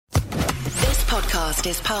podcast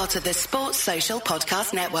is part of the Sports Social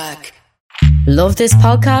Podcast Network. Love this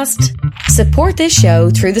podcast? Support this show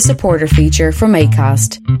through the supporter feature from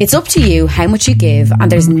Acast. It's up to you how much you give and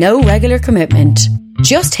there's no regular commitment.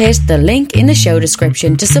 Just hit the link in the show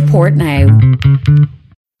description to support now.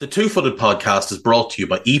 The Two Footed Podcast is brought to you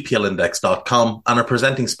by EPLindex.com and our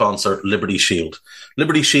presenting sponsor, Liberty Shield.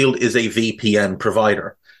 Liberty Shield is a VPN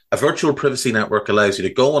provider. A virtual privacy network allows you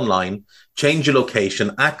to go online, change your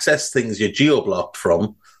location, access things you're geo-blocked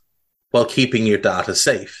from while keeping your data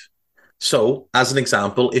safe. So, as an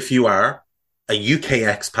example, if you are a UK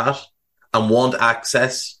expat and want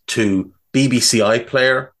access to BBC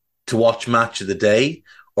iPlayer to watch Match of the Day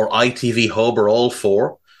or ITV Hub or all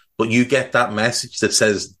four, but you get that message that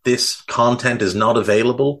says this content is not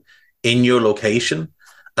available in your location,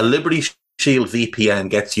 a Liberty Shield VPN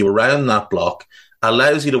gets you around that block,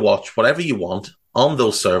 allows you to watch whatever you want on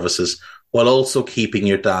those services while also keeping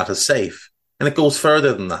your data safe. And it goes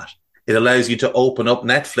further than that. It allows you to open up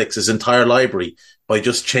Netflix's entire library by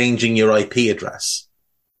just changing your IP address.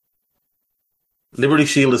 Liberty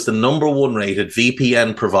Shield is the number one rated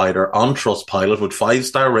VPN provider on Trustpilot with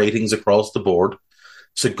 5-star ratings across the board.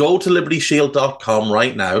 So go to libertyshield.com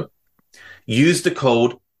right now, use the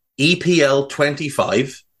code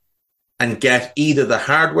EPL25 and get either the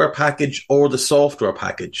hardware package or the software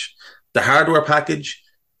package. The hardware package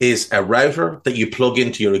is a router that you plug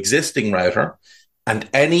into your existing router, and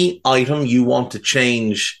any item you want to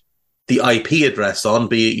change the IP address on,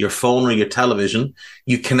 be it your phone or your television,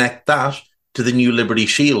 you connect that to the new Liberty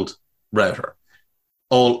Shield router.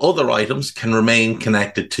 All other items can remain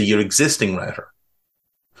connected to your existing router.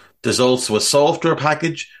 There's also a software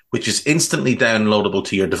package which is instantly downloadable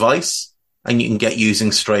to your device and you can get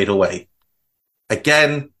using straight away.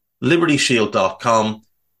 Again, libertyshield.com,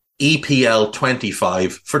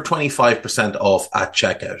 EPL25 for 25% off at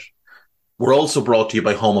checkout. We're also brought to you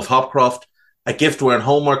by Home of Hopcroft, a giftware and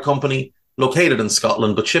homeware company located in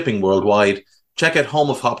Scotland but shipping worldwide. Check out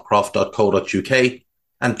homeofhopcroft.co.uk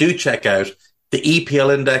and do check out the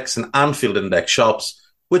EPL Index and Anfield Index shops,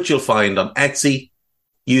 which you'll find on Etsy.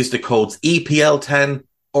 Use the codes EPL10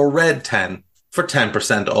 or RED10 for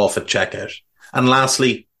 10% off at checkout. And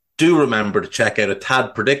lastly, do remember to check out A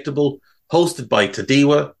Tad Predictable, hosted by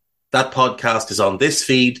Tadiwa. That podcast is on this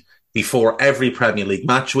feed before every Premier League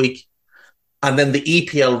match week. And then the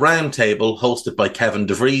EPL Roundtable, hosted by Kevin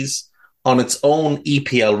DeVries, on its own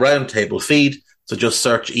EPL Roundtable feed. So just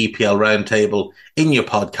search EPL Roundtable in your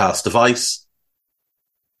podcast device.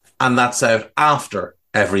 And that's out after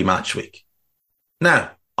every match week.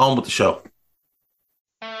 Now, on with the show.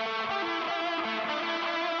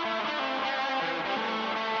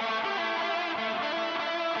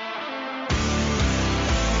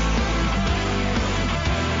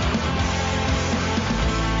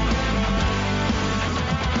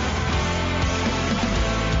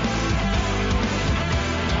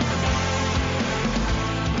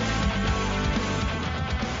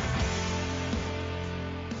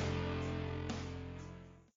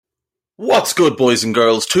 What's good, boys and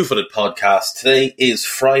girls? Two Footed Podcast. Today is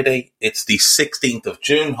Friday. It's the 16th of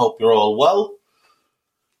June. Hope you're all well.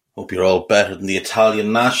 Hope you're all better than the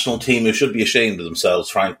Italian national team, who should be ashamed of themselves,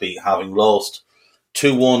 frankly, having lost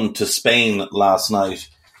 2-1 to Spain last night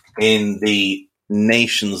in the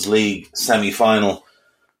Nations League semi-final.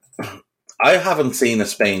 I haven't seen a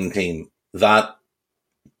Spain team that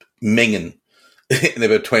minging in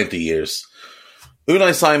about 20 years.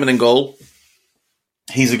 Unai Simon in goal.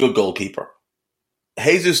 He's a good goalkeeper.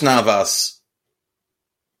 Jesus Navas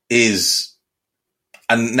is,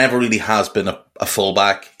 and never really has been, a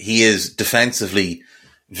fullback. He is defensively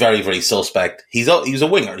very, very suspect. He's a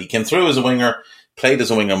winger. He came through as a winger, played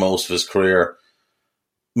as a winger most of his career,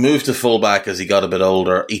 moved to fullback as he got a bit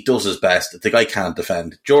older. He does his best. The guy can't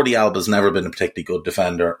defend. Jordi Alba's never been a particularly good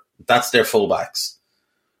defender. That's their fullbacks.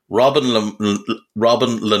 Robin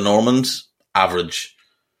Lenormand, average.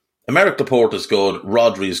 Emerick Laporta's good,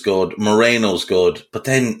 Rodri's good, Moreno's good, but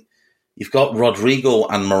then you've got Rodrigo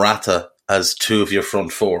and Morata as two of your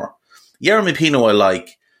front four. Yeremy Pino I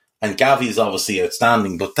like, and Gavi's obviously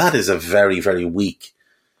outstanding, but that is a very, very weak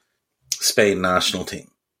Spain national team.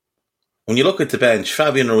 When you look at the bench,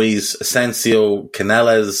 Fabian Ruiz, Asensio,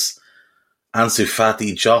 Canelles, Ansu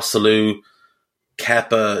Fati, Joselu,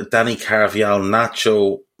 Kepa, Dani Carvajal,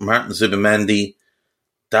 Nacho, Martin Zubimendi,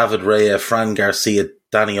 David Raya, Fran Garcia,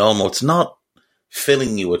 Dani Olmo, it's not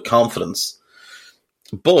filling you with confidence.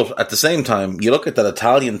 But at the same time, you look at that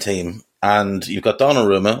Italian team and you've got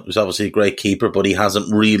Donnarumma, who's obviously a great keeper, but he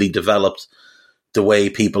hasn't really developed the way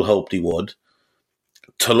people hoped he would.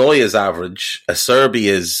 Toloi is average, Acerbi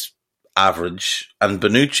is average, and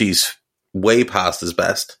Bonucci's way past his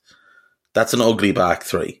best. That's an ugly back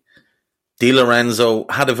three. Di Lorenzo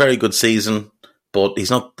had a very good season, but he's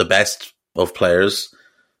not the best of players.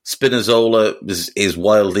 Spinazzola is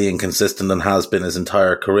wildly inconsistent and has been his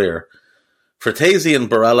entire career. Frattesi and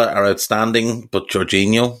Barella are outstanding, but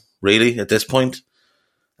Jorginho, really, at this point.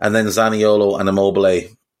 And then Zaniolo and Immobile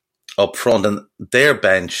up front. And their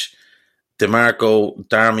bench, DiMarco,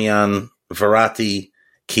 Darmian, Verratti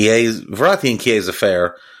and Chiesa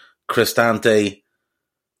fair, Cristante,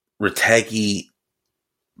 Retegui,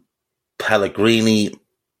 Pellegrini,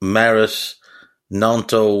 Merit,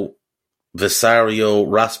 Nonto, Visario,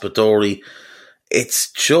 Raspadori.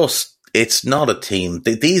 It's not a team.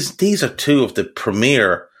 These are two of the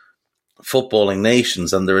premier footballing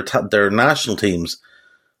nations, and their national teams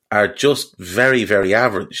are just very, very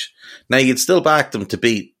average. Now, you'd still back them to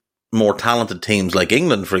beat more talented teams like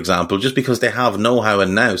England, for example, just because they have know-how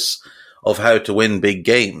and nous of how to win big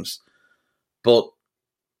games. But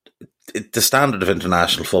the standard of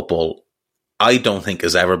international football, I don't think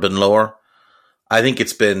has ever been lower. I think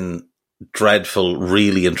it's been dreadful,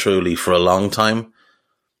 really and truly, for a long time.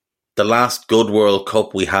 The last good World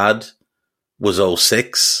Cup we had was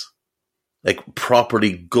 2006. Like,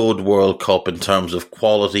 properly good World Cup in terms of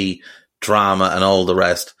quality, drama, and all the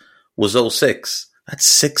rest was 2006. That's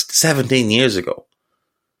 17 years ago.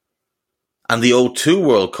 And the 2002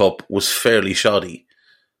 World Cup was fairly shoddy.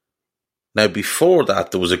 Now, before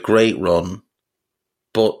that, there was a great run,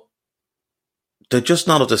 but they're just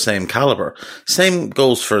not of the same caliber. Same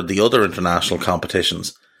goes for the other international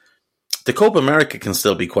competitions. The Copa America can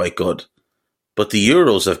still be quite good, but the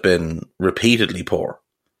Euros have been repeatedly poor.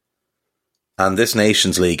 And this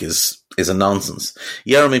Nations League is a nonsense.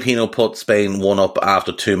 Yeremy Pino put Spain 1-up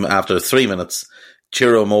after 3 minutes.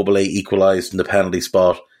 Ciro Immobile equalised in the penalty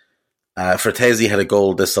spot. Frattesi had a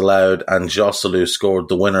goal disallowed, and Joselu scored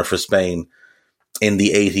the winner for Spain in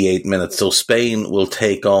the 88th minute. So Spain will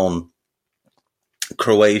take on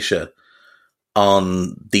Croatia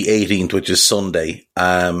on the 18th, which is Sunday.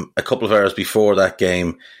 A couple of hours before that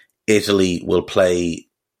game, Italy will play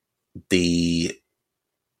the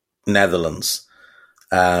Netherlands.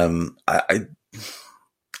 I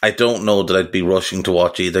don't know that I'd be rushing to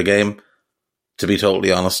watch either game, to be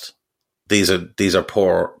totally honest. These are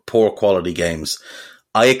poor quality games.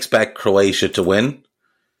 I expect Croatia to win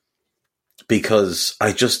because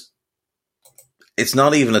it's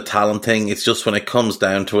not even a talent thing. It's just when it comes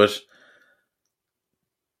down to it,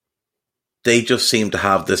 they just seem to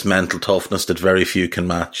have this mental toughness that very few can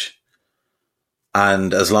match.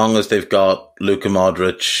 And as long as they've got Luka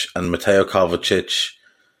Modric and Mateo Kovacic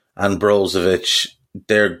and Brozovic,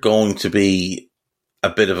 they're going to be a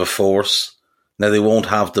bit of a force. Now, they won't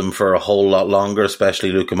have them for a whole lot longer,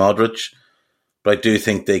 especially Luka Modric, but I do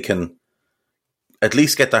think they can at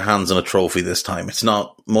least get their hands on a trophy this time. It's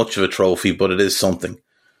not much of a trophy, but it is something.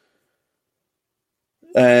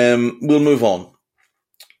 We'll move on.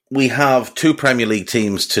 We have two Premier League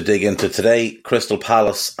teams to dig into today, Crystal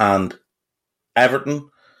Palace and Everton.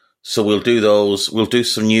 So we'll do those. We'll do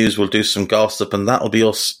some news, we'll do some gossip, and that'll be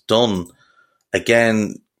us done.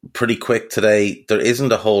 Again, pretty quick today. There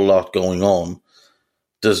isn't a whole lot going on.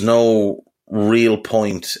 There's no real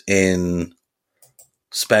point in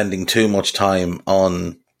spending too much time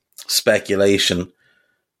on speculation,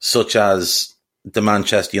 such as the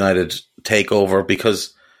Manchester United takeover,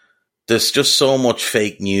 because there's just so much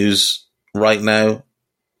fake news right now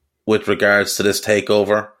with regards to this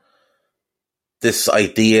takeover. This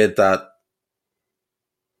idea that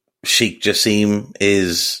Sheikh Jassim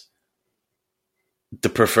is the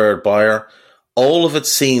preferred buyer, all of it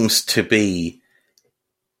seems to be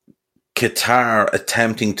Qatar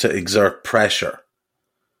attempting to exert pressure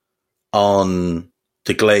on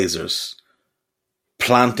the Glazers,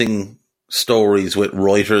 planting stories with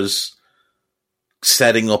Reuters,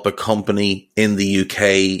 setting up a company in the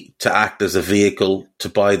UK to act as a vehicle to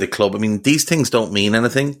buy the club. I mean, these things don't mean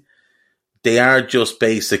anything. They are just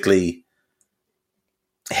basically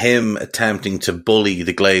him attempting to bully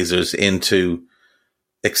the Glazers into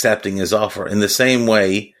accepting his offer, in the same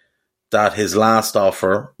way that his last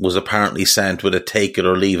offer was apparently sent with a take it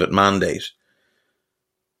or leave it mandate.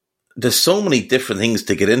 There's so many different things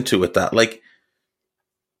to get into with that. Like,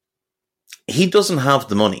 he doesn't have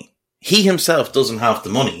the money. He himself doesn't have the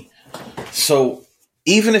money. So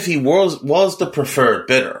even if he was the preferred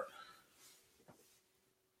bidder,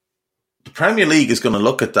 the Premier League is going to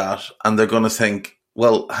look at that and they're going to think,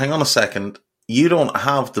 well, hang on a second, you don't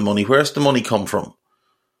have the money. Where's the money come from?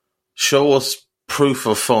 Show us proof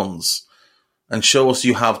of funds and show us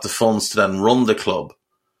you have the funds to then run the club.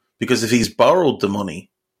 Because if he's borrowed the money,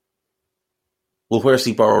 well, where's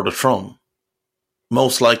he borrowed it from?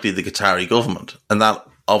 most likely the Qatari government. And that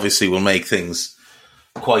obviously will make things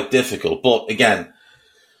quite difficult. But again,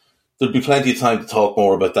 there'll be plenty of time to talk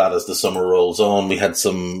more about that as the summer rolls on. We had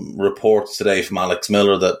some reports today from Alex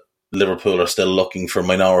Miller that Liverpool are still looking for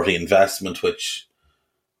minority investment, which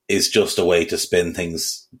is just a way to spin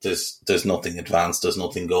things. There's nothing advanced. There's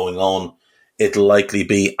nothing going on. It'll likely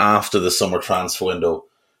be after the summer transfer window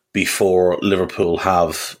before Liverpool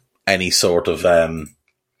have any sort of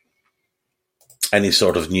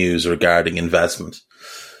news regarding investment.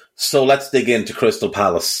 So let's dig into Crystal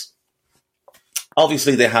Palace.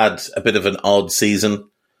 Obviously, they had a bit of an odd season.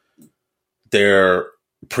 Their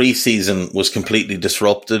pre-season was completely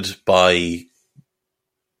disrupted by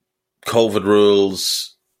COVID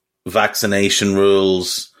rules, vaccination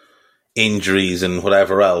rules, injuries, and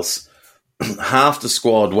whatever else. Half the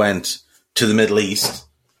squad went to the Middle East,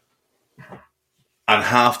 and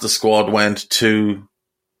half the squad went to...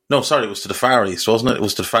 No, sorry, it was to the Far East, wasn't it? It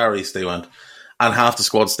was to the Far East they went. And half the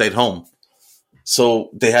squad stayed home. So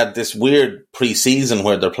they had this weird pre-season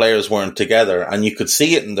where their players weren't together, and you could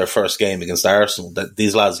see it in their first game against Arsenal, that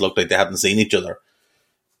these lads looked like they hadn't seen each other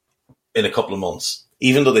in a couple of months.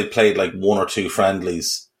 Even though they played like one or two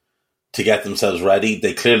friendlies to get themselves ready,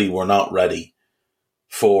 they clearly were not ready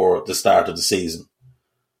for the start of the season.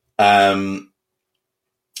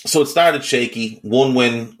 So it started shaky. 1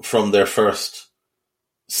 win from their first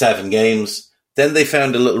 7 games. Then they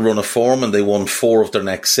found a little run of form and they won 4 of their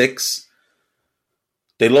next 6.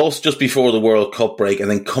 They lost just before the World Cup break, and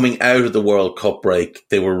then coming out of the World Cup break,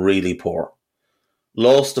 they were really poor.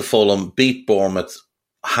 Lost to Fulham, beat Bournemouth,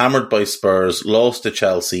 hammered by Spurs, lost to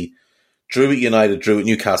Chelsea, drew at United, drew at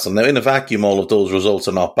Newcastle. Now, in a vacuum, all of those results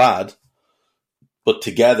are not bad, but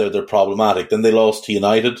together they're problematic. Then they lost to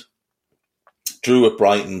United, drew at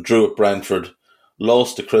Brighton, drew at Brentford,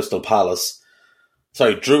 lost to Crystal Palace.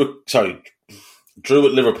 Drew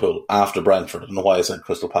at Liverpool after Brentford. I don't know why I said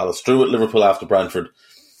Crystal Palace. Drew at Liverpool after Brentford,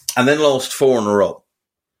 and then lost 4 in a row.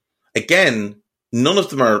 Again, none of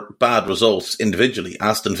them are bad results individually.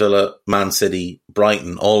 Aston Villa, Man City,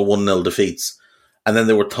 Brighton, all 1-0 defeats. And then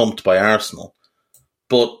they were thumped by Arsenal.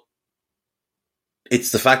 But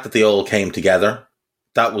it's the fact that they all came together.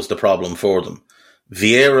 That was the problem for them.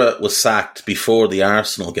 Vieira was sacked before the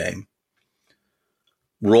Arsenal game.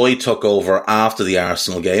 Roy took over after the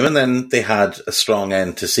Arsenal game, and then they had a strong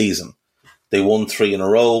end to season. They won 3 in a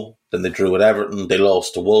row, then they drew at Everton, they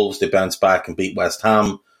lost to Wolves, they bounced back and beat West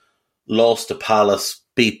Ham, lost to Palace,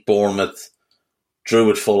 beat Bournemouth,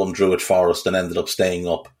 drew at Fulham, drew at Forest, and ended up staying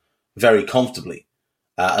up very comfortably.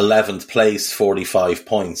 11th place, 45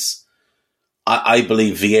 points. I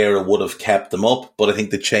believe Vieira would have kept them up, but I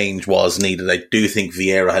think the change was needed. I do think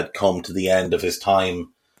Vieira had come to the end of his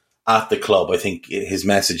time at the club. I think his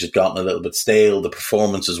message had gotten a little bit stale. The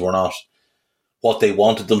performances were not what they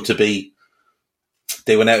wanted them to be.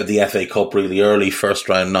 They went out of the FA Cup really early, first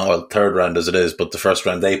round, third round as it is, but the first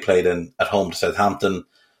round they played in at home to Southampton,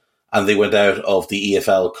 and they went out of the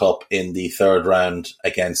EFL Cup in the third round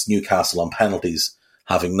against Newcastle on penalties,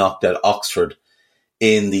 having knocked out Oxford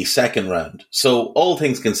in the second round. So all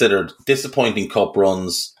things considered, disappointing cup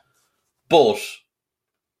runs, but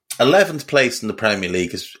 11th place in the Premier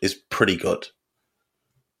League is pretty good.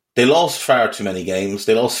 They lost far too many games.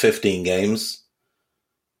 They lost 15 games.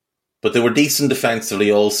 But they were decent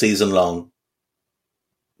defensively all season long.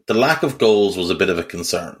 The lack of goals was a bit of a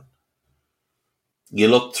concern. You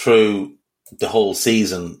look through the whole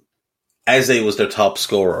season, Eze was their top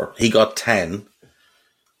scorer. He got 10.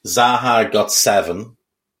 Zaha got 7.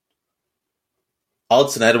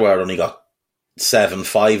 Odsonne Edouard only got 7,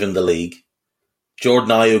 5 in the league. Jordan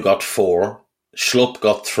Ayew got 4. Schlupp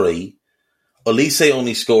got 3. Olise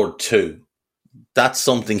only scored 2. That's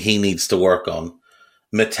something he needs to work on.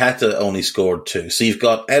 Mateta only scored 2. So you've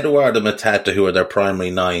got Edouard and Mateta, who are their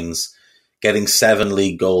primary 9s, getting 7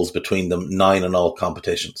 league goals between them, 9 in all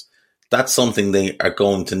competitions. That's something they are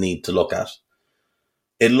going to need to look at.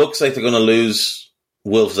 It looks like they're going to lose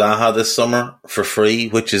Wilf Zaha this summer for free,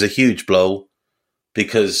 which is a huge blow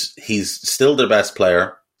because he's still their best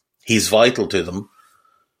player. He's vital to them.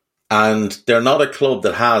 And they're not a club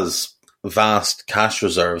that has vast cash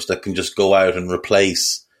reserves that can just go out and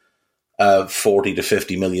replace a 40 to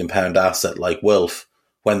 50 million pound asset like Wilf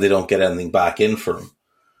when they don't get anything back in for him.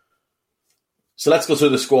 So let's go through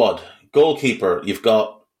the squad. Goalkeeper, you've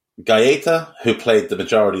got Gaeta, who played the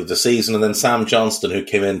majority of the season, and then Sam Johnston, who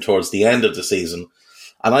came in towards the end of the season,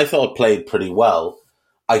 and I thought played pretty well.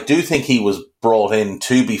 I do think he was brought in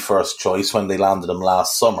to be first choice when they landed him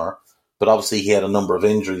last summer, but obviously he had a number of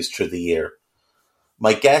injuries through the year.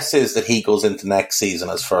 My guess is that he goes into next season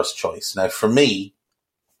as first choice. Now, for me,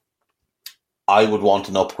 I would want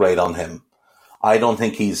an upgrade on him. I don't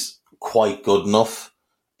think he's quite good enough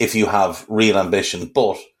if you have real ambition,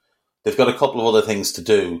 but they've got a couple of other things to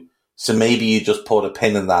do. So maybe you just put a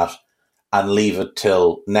pin in that and leave it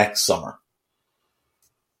till next summer.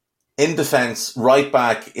 In defence, right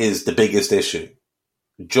back is the biggest issue.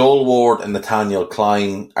 Joel Ward and Nathaniel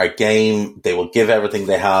Klein are game. They will give everything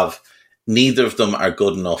they have. Neither of them are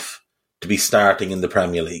good enough to be starting in the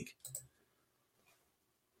Premier League.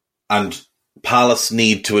 And Palace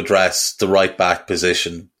need to address the right back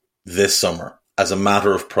position this summer as a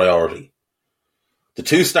matter of priority. The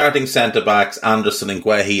two starting centre-backs, Anderson and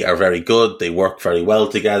Guehi, are very good. They work very well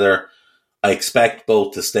together. I expect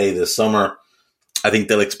both to stay this summer. I think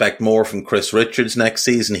they'll expect more from Chris Richards next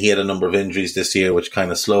season. He had a number of injuries this year, which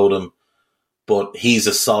kind of slowed him. But he's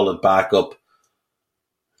a solid backup.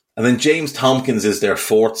 And then James Tompkins is their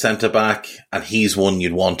fourth centre-back, and he's one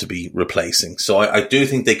you'd want to be replacing. So I do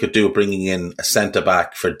think they could do bringing in a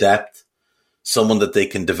centre-back for depth, someone that they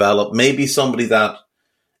can develop. Maybe somebody that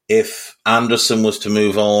if Anderson was to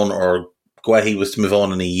move on or Guehi was to move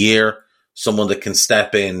on in a year, someone that can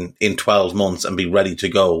step in 12 months and be ready to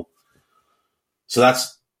go. So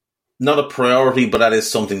that's not a priority, but that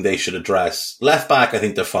is something they should address. Left back, I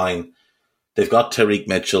think they're fine. They've got Tariq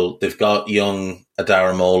Mitchell. They've got young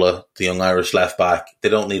Adaramola, the young Irish left back. They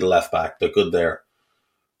don't need a left back. They're good there.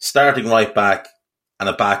 Starting right back and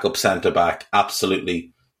a backup centre back,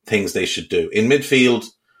 absolutely things they should do. In midfield,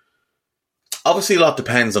 obviously a lot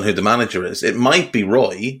depends on who the manager is. It might be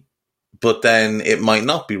Roy, but then it might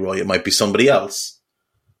not be Roy. It might be somebody else.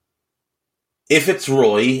 If it's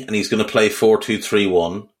Roy and he's going to play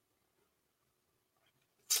 4-2-3-1,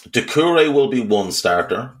 Doucouré will be one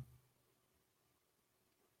starter.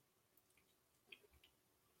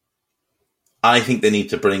 I think they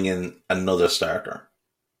need to bring in another starter.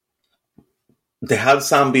 They had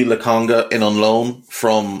Sambi Lokonga in on loan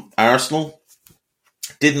from Arsenal.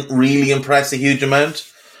 Didn't really impress a huge amount.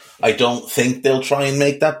 I don't think they'll try and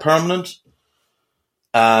make that permanent.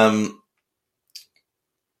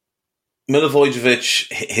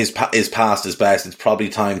 Milivojevic is past his best. It's probably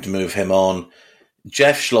time to move him on.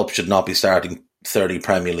 Jeff Schlupp should not be starting 30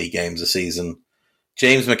 Premier League games a season.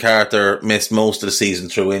 James McArthur missed most of the season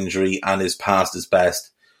through injury and is past his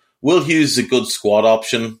best. Will Hughes is a good squad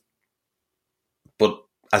option, but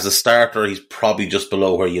as a starter, he's probably just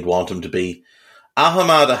below where you'd want him to be.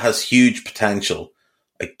 Ahamada has huge potential.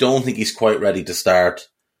 I don't think he's quite ready to start.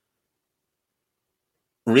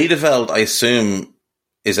 Riedeveld, I assume,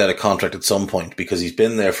 is out of contract at some point because he's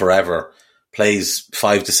been there forever, plays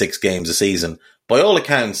 5 to 6 games a season. By all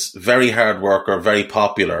accounts, very hard worker, very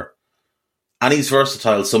popular, and he's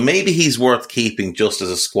versatile, so maybe he's worth keeping just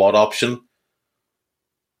as a squad option,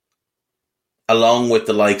 along with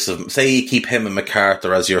the likes of, say you keep him and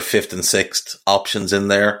McArthur as your 5th and 6th options in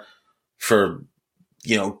there for,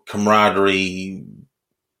 camaraderie,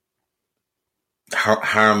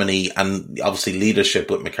 harmony, and obviously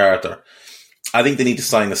leadership with McArthur. I think they need to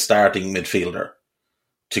sign a starting midfielder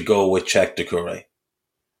to go with Cheick Doucouré.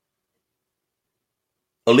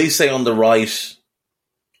 Olise on the right,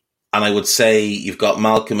 and I would say you've got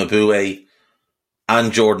Malcolm Abue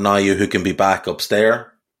and Jordan Ayew who can be backups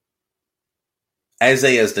there. Eze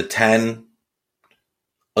as the 10.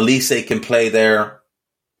 Olise can play there.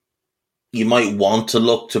 You might want to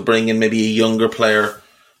look to bring in maybe a younger player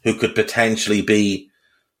who could potentially be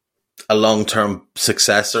a long-term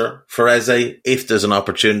successor for Eze if there's an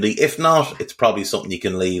opportunity. If not, it's probably something you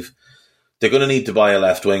can leave. They're going to need to buy a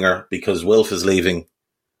left winger because Wilf is leaving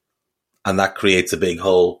and that creates a big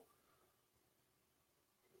hole.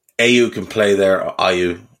 Ayew can play there, or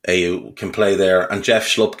Ayew can play there, and Jeff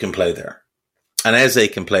Schlupp can play there. And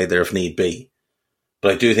Eze can play there if need be.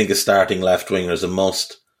 But I do think a starting left winger is a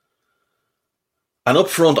must. And up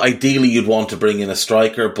front, ideally you'd want to bring in a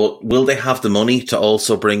striker, but will they have the money to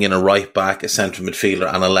also bring in a right back, a central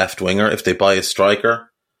midfielder and a left winger if they buy a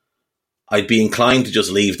striker? I'd be inclined to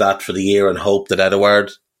just leave that for the year and hope that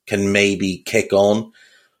Edouard can maybe kick on.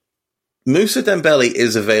 Moussa Dembele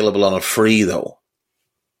is available on a free though.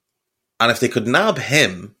 And if they could nab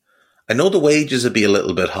him, I know the wages would be a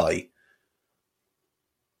little bit high,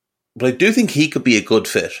 but I do think he could be a good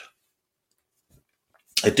fit.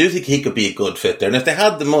 There. And if they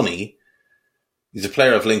had the money, he's a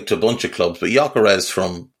player I've linked to a bunch of clubs, but Gyökeres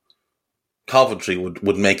from Coventry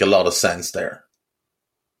would make a lot of sense there.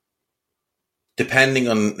 Depending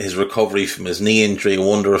on his recovery from his knee injury, I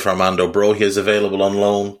wonder if Armando Broja is available on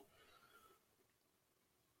loan.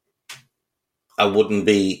 I wouldn't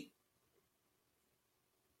be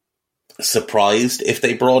surprised if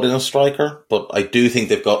they brought in a striker, but I do think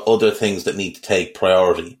they've got other things that need to take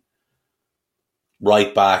priority.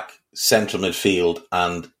 right back, central midfield,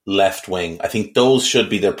 and left wing. I think those should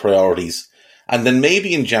be their priorities. And then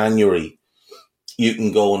maybe in January, you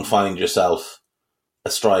can go and find yourself a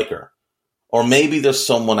striker. Or maybe there's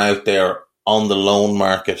someone out there on the loan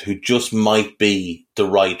market who just might be the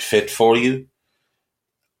right fit for you.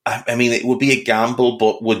 I mean, it would be a gamble,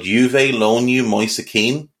 but would Juve loan you Moise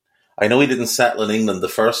Kean? I know he didn't settle in England the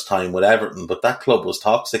first time with Everton, but that club was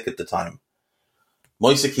toxic at the time.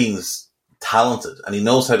 Moise Kean's talented and he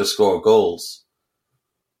knows how to score goals.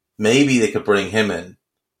 Maybe they could bring him in.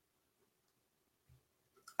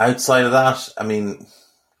 Outside of that, I mean,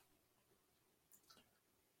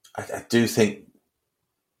 I do think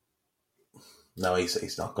no,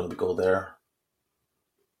 he's not going to go there.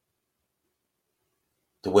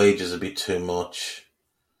 The wages would be too much.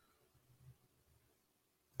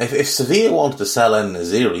 If Sevilla wanted to sell En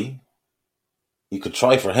Naziri, you could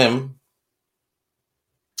try for him.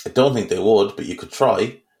 I don't think they would, but you could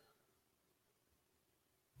try.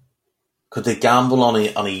 Could they gamble on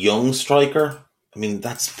a young striker? I mean,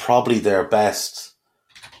 that's probably their best.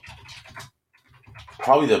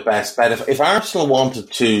 Probably their best bet. If Arsenal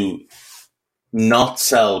wanted to not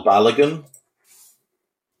sell Balogun,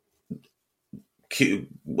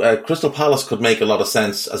 Crystal Palace could make a lot of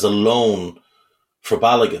sense as a loan for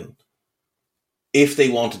Balogun if they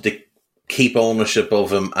wanted to keep ownership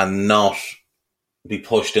of him and not be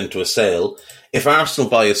pushed into a sale. If Arsenal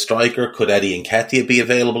buy a striker, could Eddie Nketiah be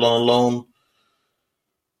available on a loan?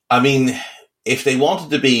 I mean, if they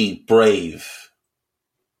wanted to be brave,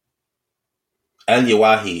 El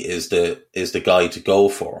Yawahi is the guy to go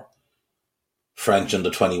for. French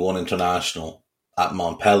under-21 international at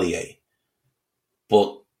Montpellier.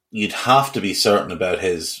 But you'd have to be certain about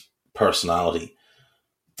his personality.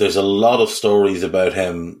 There's a lot of stories about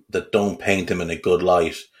him that don't paint him in a good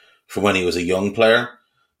light from when he was a young player.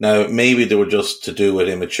 Now, maybe they were just to do with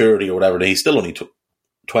immaturity or whatever. He's still only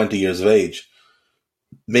 20 years of age.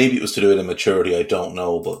 Maybe it was to do with immaturity, I don't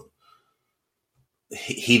know, but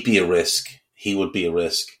he'd be a risk. He would be a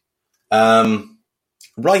risk.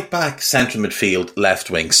 Right back, central midfield,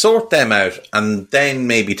 left wing. Sort them out and then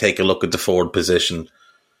maybe take a look at the forward position.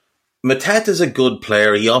 Mateta's a good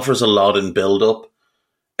player. He offers a lot in build-up.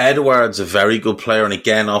 Edouard's a very good player and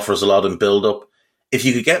again offers a lot in build-up. If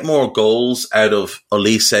you could get more goals out of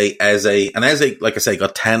Olise, Eze, and Eze, like I say,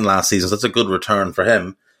 got 10 last season, so that's a good return for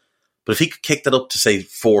him. But if he could kick that up to, say,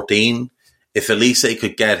 14, if Olise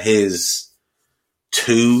could get his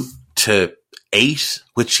 2 to 8,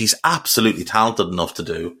 which he's absolutely talented enough to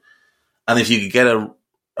do, and if you could get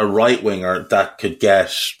a right winger that could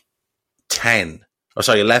get 10, or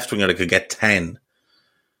sorry, a left winger that could get 10,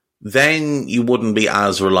 then you wouldn't be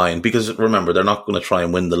as reliant, because remember, they're not going to try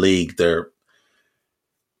and win the league. They're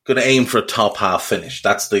going to aim for a top half finish.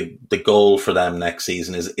 That's the goal for them next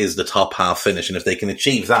season is the top half finish. And if they can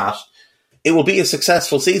achieve that, it will be a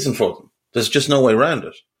successful season for them. There's just no way around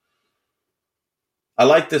it. I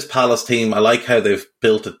like this Palace team. I like how they've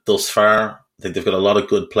built it thus far. I think they've got a lot of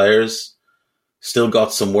good players. Still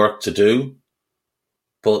got some work to do.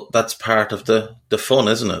 But that's part of the fun,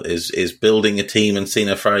 isn't it? Is building a team and seeing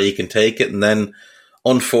how far you can take it. And then,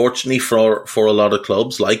 unfortunately, for a lot of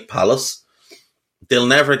clubs like Palace, they'll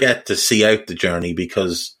never get to see out the journey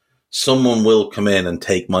because someone will come in and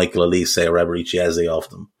take Michael Olise or Eberechi Eze off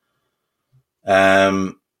them.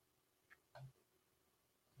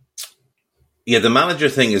 Yeah, the manager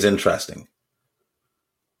thing is interesting.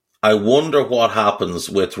 I wonder what happens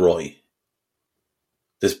with Roy.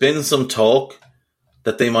 There's been some talk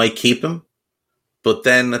that they might keep him, but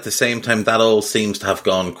then at the same time, that all seems to have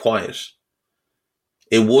gone quiet.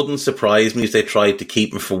 It wouldn't surprise me if they tried to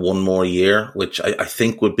keep him for one more year, which I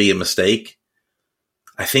think would be a mistake.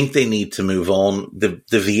 I think they need to move on. The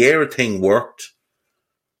Vieira thing worked.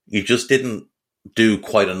 You just didn't do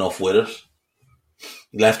quite enough with it.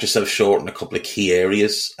 You left yourself short in a couple of key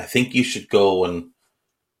areas. I think you should go and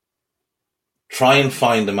try and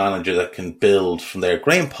find a manager that can build from there.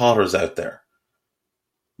 Graham Potter's out there.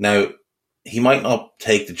 Now, he might not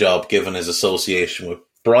take the job given his association with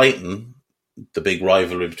Brighton, the big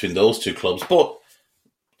rivalry between those two clubs, but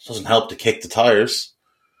it doesn't help to kick the tires.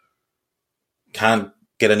 Can't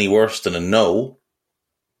get any worse than a no.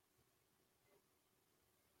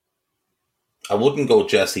 I wouldn't go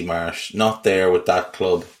Jesse Marsh, not there with that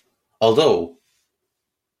club. Although,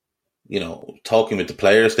 talking with the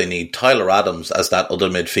players, they need Tyler Adams as that other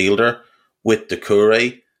midfielder with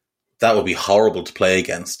Doucouré. That would be horrible to play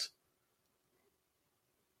against.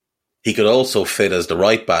 He could also fit as the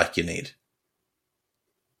right back you need.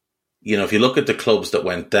 If you look at the clubs that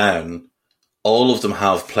went down, all of them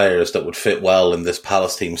have players that would fit well in this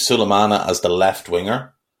Palace team. Sulemana as the left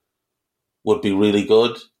winger would be really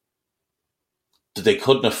good. They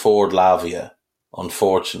couldn't afford Lavia,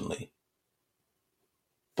 unfortunately.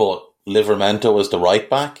 But Livramento as the right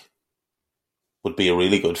back would be a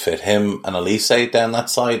really good fit. Him and Elise down that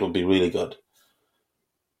side would be really good.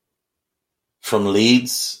 From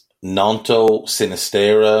Leeds, Nonto,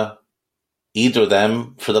 Sinistera, either of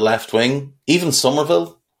them for the left wing. Even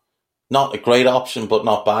Somerville, not a great option, but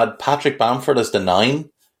not bad. Patrick Bamford as the 9,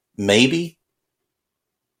 maybe.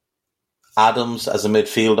 Adams as a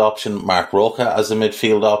midfield option. Mark Roca as a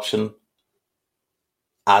midfield option.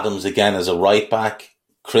 Adams again as a right back.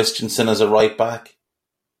 Christensen as a right back.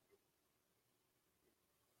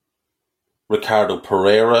 Ricardo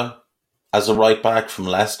Pereira as a right back from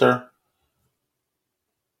Leicester.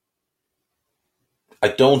 I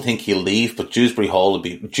don't think he'll leave, but Dewsbury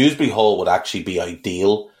Hall would actually be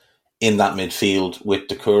ideal in that midfield with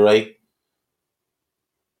Doucouré.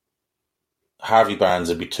 Harvey Barnes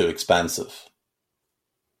would be too expensive.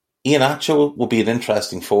 Iheanacho would be an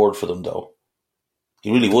interesting forward for them, though.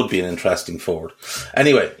 He really would be an interesting forward.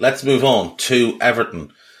 Anyway, let's move on to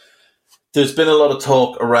Everton. There's been a lot of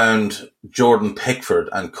talk around Jordan Pickford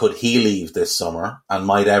and could he leave this summer, and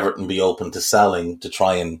might Everton be open to selling to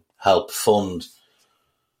try and help fund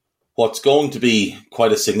what's going to be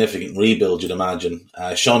quite a significant rebuild, you'd imagine.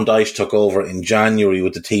 Sean Dyche took over in January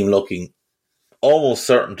with the team looking almost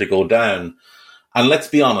certain to go down. And let's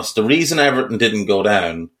be honest, the reason Everton didn't go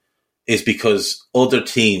down is because other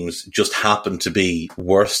teams just happened to be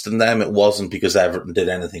worse than them. It wasn't because Everton did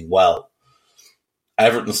anything well.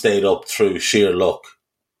 Everton stayed up through sheer luck.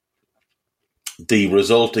 The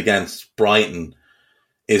result against Brighton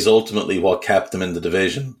is ultimately what kept them in the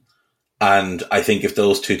division. And I think if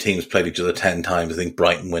those two teams played each other 10 times, I think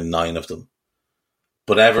Brighton win 9 of them.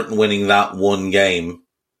 But Everton winning that one game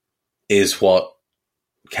is what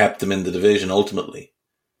kept them in the division ultimately.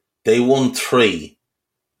 They won 3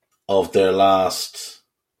 of their last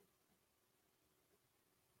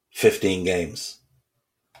 15 games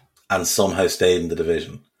and somehow stayed in the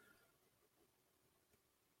division.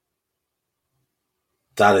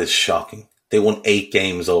 That is shocking. They won 8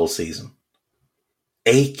 games all season.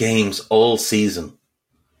 8 games all season.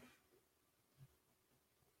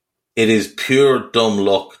 It is pure dumb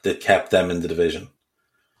luck that kept them in the division.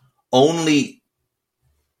 Only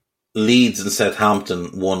Leeds and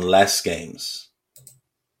Southampton won less games.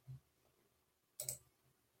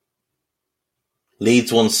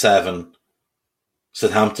 Leeds won 7.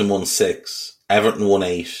 Southampton won 6. Everton won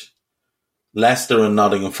 8. Leicester and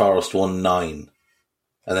Nottingham Forest won 9.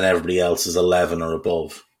 And then everybody else is 11 or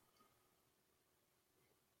above.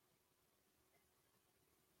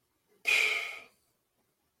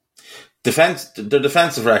 Their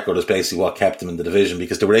defensive record is basically what kept them in the division,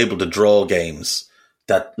 because they were able to draw games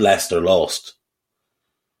that Leicester lost.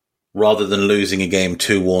 Rather than losing a game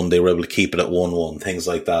 2-1, they were able to keep it at 1-1, things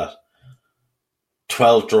like that.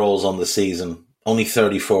 12 draws on the season, only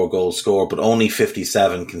 34 goals scored, but only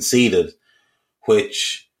 57 conceded,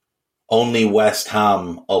 which only West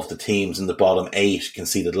Ham of the teams in the bottom 8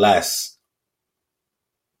 conceded less.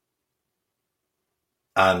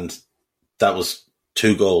 And that was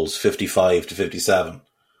 2 goals, 55 to 57.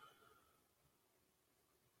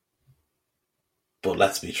 But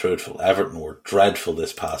let's be truthful, Everton were dreadful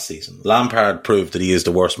this past season. Lampard proved that he is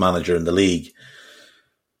the worst manager in the league.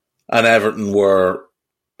 And Everton were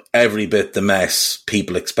every bit the mess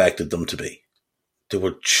people expected them to be. They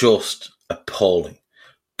were just appalling.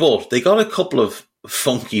 But they got a couple of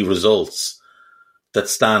funky results that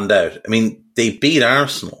stand out. I mean, they beat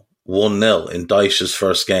Arsenal 1-0 in Dyche's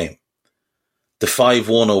first game. The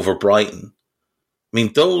 5-1 over Brighton. I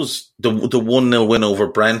mean, the 1-0 win over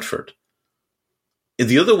Brentford. In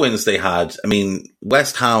the other wins they had, I mean,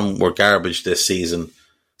 West Ham were garbage this season.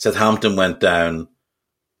 Southampton went down.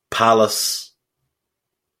 Palace,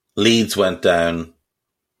 Leeds went down.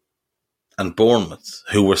 And Bournemouth,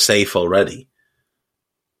 who were safe already.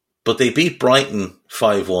 But they beat Brighton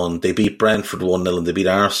 5-1, they beat Brentford 1-0, and they beat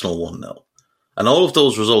Arsenal 1-0. And all of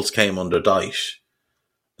those results came under Dyche.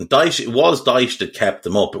 And Dyche, it was Dyche that kept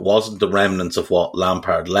them up. It wasn't the remnants of what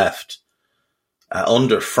Lampard left.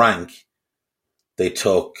 Under Frank, they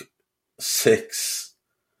took 15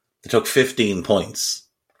 points.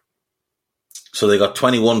 So they got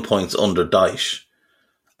 21 points under Dyche.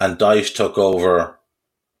 And Dyche took over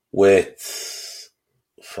with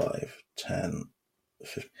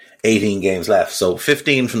 18 games left. So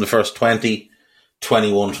 15 from the first 20,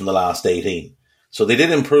 21 from the last 18. So they did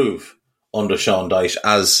improve under Sean Dyche,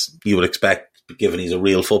 as you would expect, given he's a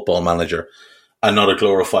real football manager. and not a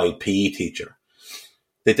glorified PE teacher.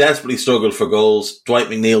 They desperately struggled for goals. Dwight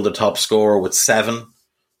McNeil, the top scorer, with 7.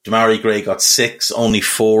 Demarai Gray got 6, only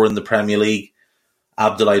 4 in the Premier League.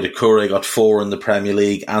 Abdoulaye Doucouré got 4 in the Premier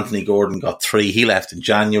League. Anthony Gordon got 3. He left in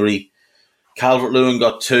January. Calvert-Lewin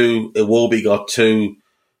got 2. Iwobi got 2.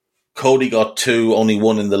 Cody got 2, only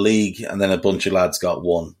 1 in the league. And then a bunch of lads got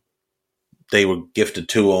 1. They were gifted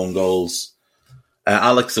 2 own goals.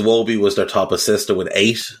 Alex Iwobi was their top assister with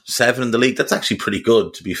 8. 7 in the league. That's actually pretty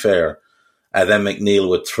good, to be fair. Then McNeil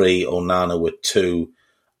with 3. Onana with 2.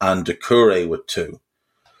 And Doucouré with 2.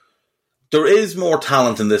 There is more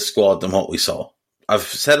talent in this squad than what we saw. I've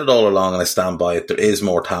said it all along and I stand by it. There is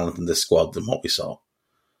more talent in this squad than what we saw.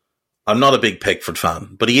 I'm not a big Pickford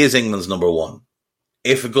fan, but he is England's number 1.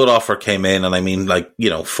 If a good offer came in, and I mean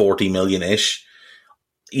 40 million-ish,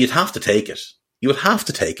 you'd have to take it. You would have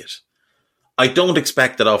to take it. I don't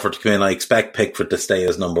expect that offer to come in. I expect Pickford to stay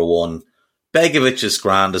as number 1. Begovic is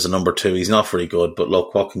grand as a number 2. He's not very good, but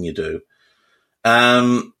look, what can you do?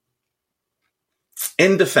 In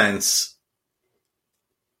defence,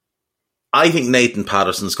 I think Nathan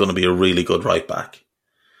Patterson's going to be a really good right back.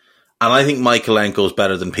 And I think Mykolenko is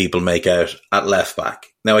better than people make out at left back.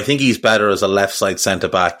 Now, I think he's better as a left side centre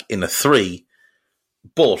back in a 3,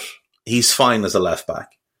 but he's fine as a left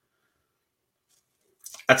back.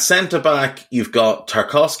 At centre back, you've got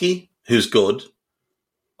Tarkowski, who's good.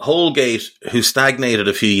 Holgate, who stagnated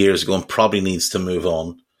a few years ago and probably needs to move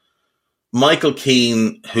on. Michael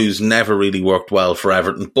Keane, who's never really worked well for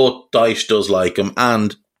Everton, but Dyche does like him.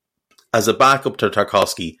 And as a backup to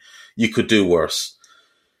Tarkowski, you could do worse.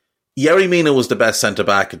 Yerry Mina was the best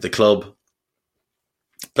centre-back at the club.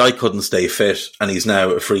 Guy couldn't stay fit, and he's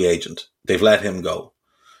now a free agent. They've let him go.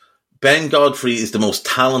 Ben Godfrey is the most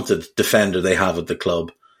talented defender they have at the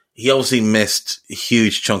club. He obviously missed a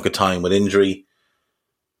huge chunk of time with injury.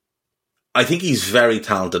 I think he's very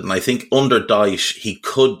talented, and I think under Dyche, he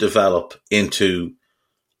could develop into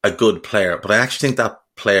a good player, but I actually think that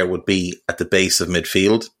player would be at the base of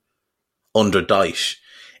midfield under Dyche.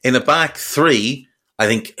 In a back 3, I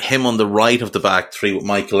think him on the right of the back 3 with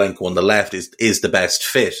Mykolenko on the left is the best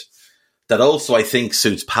fit. That also, I think,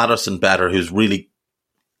 suits Patterson better, who's really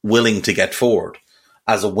willing to get forward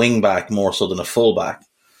as a wing back more so than a full back.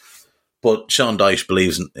 But Sean Dyche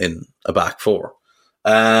believes in a back 4.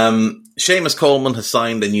 Seamus Coleman has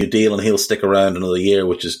signed a new deal and he'll stick around another year,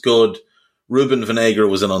 which is good. Ruben Venegas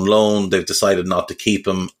was in on loan. They've decided not to keep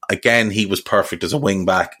him. Again, he was perfect as a wing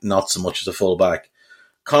back, not so much as a full back.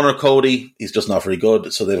 Connor Cody, he's just not very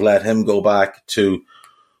good, so they've let him go back to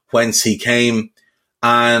whence he came.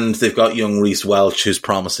 And they've got young Reece Welch, who's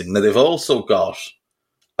promising. Now, they've also got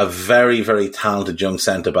a very, very talented young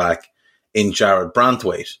centre-back in Jared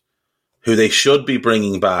Branthwaite, who they should be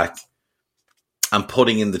bringing back and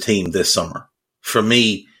putting in the team this summer. For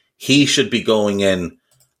me, he should be going in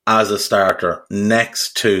as a starter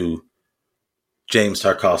next to James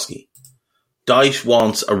Tarkowski. Dyche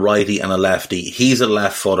wants a righty and a lefty. He's a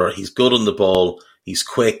left footer. He's good on the ball. He's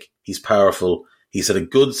quick. He's powerful. He's had a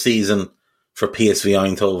good season for PSV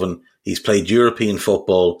Eindhoven. He's played European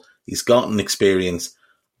football. He's gotten experience.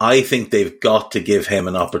 I think they've got to give him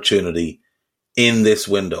an opportunity in this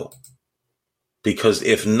window. Because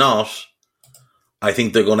if not, I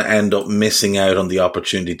think they're going to end up missing out on the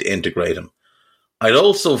opportunity to integrate him. I'd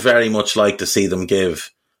also very much like to see them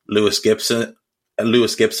give Lewis Gibson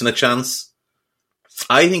a chance.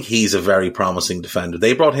 I think he's a very promising defender.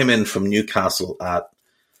 They brought him in from Newcastle at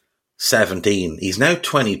 17. He's now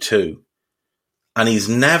 22. And he's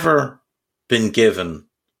never been given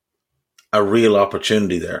a real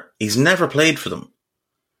opportunity there. He's never played for them.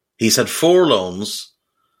 He's had 4 loans.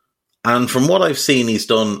 And from what I've seen, he's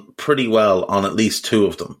done pretty well on at least 2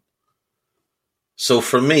 of them. So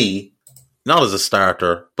for me, not as a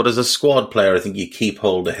starter, but as a squad player, I think you keep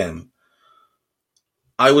hold of him.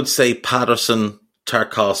 I would say Patterson,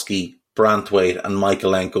 Tarkowski, Branthwaite and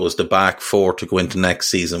Mykolenko is the back 4 to go into next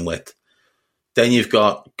season with. Then you've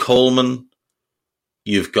got Coleman,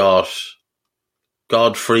 you've got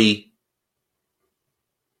Godfrey,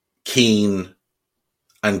 Keane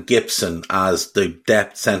and Gibson as the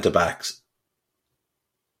depth centre-backs.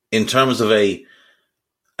 In terms of a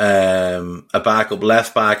backup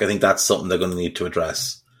left back, I think that's something they're going to need to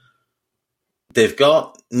address. They've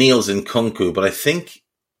got Niels Nkunku, but I think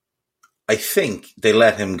they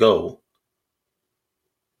let him go.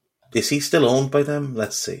 Is he still owned by them?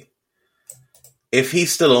 Let's see. If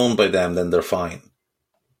he's still owned by them, then they're fine.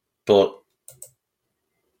 But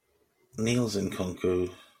Niels Nkunku,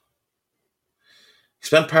 he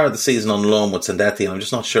spent part of the season on loan with Sandetti, and I'm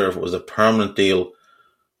just not sure if it was a permanent deal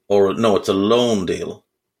or no, it's a loan deal.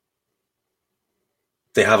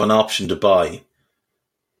 they have an option to buy.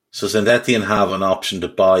 So St Etienne have an option to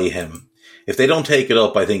buy him. If they don't take it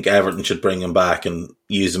up, I think Everton should bring him back and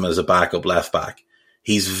use him as a backup left back.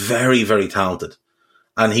 He's very, very talented.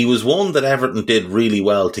 And he was one that Everton did really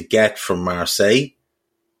well to get from Marseille.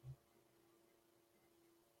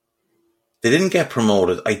 They didn't get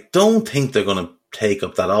promoted. I don't think they're going to take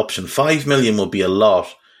up that option. 5 million would be a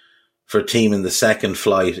lot for a team in the second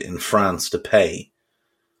flight in France to pay.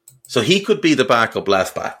 So he could be the backup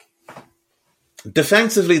left back.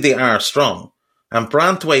 Defensively, they are strong. And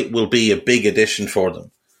Branthwaite will be a big addition for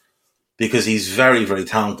them because he's very, very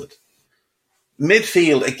talented.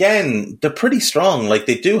 Midfield, again, they're pretty strong. Like,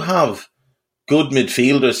 they do have good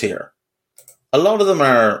midfielders here. A lot of them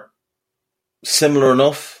are similar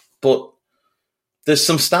enough, but there's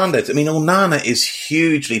some standouts. I mean, Onana is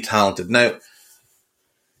hugely talented. Now,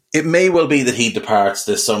 it may well be that he departs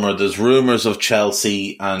this summer. There's rumours of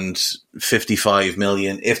Chelsea and 55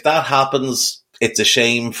 million. If that happens, it's a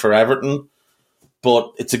shame for Everton,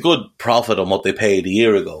 but it's a good profit on what they paid a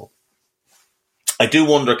year ago. I do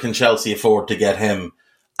wonder, can Chelsea afford to get him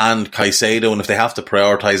and Caicedo? And if they have to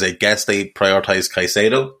prioritise, I guess they prioritise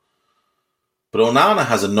Caicedo. But Onana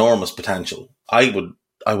has enormous potential. I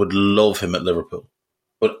would love him at Liverpool.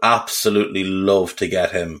 Would absolutely love to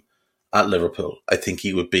get him at Liverpool. I think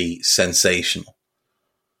he would be sensational.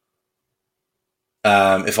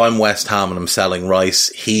 If I'm West Ham and I'm selling Rice,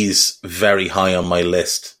 he's very high on my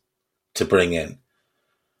list to bring in.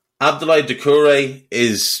 Abdoulaye Doucouré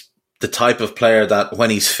is the type of player that when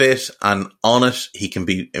he's fit and on it, he can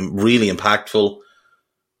be really impactful.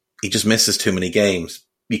 He just misses too many games.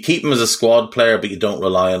 You keep him as a squad player, but you don't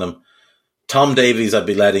rely on him. Tom Davies, I'd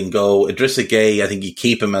be letting go. Idrissa Gueye, I think you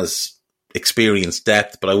keep him as experienced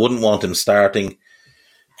depth, but I wouldn't want him starting.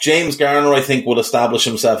 James Garner, I think, will establish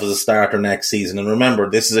himself as a starter next season. And remember,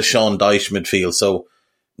 this is a Sean Dyche midfield, so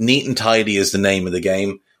neat and tidy is the name of the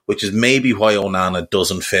game, which is maybe why Onana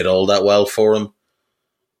doesn't fit all that well for him,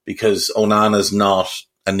 because Onana's not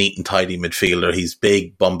a neat and tidy midfielder. He's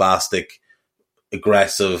big, bombastic,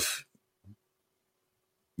 aggressive,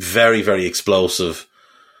 very, very explosive,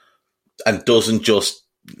 and doesn't just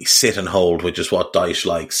sit and hold, which is what Dyche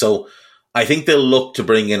likes. So I think they'll look to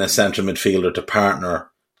bring in a centre midfielder to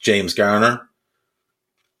partner James Garner.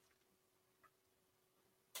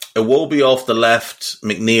 Iwobi off the left,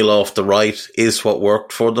 McNeil off the right is what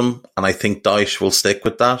worked for them, and I think Dyche will stick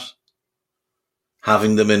with that.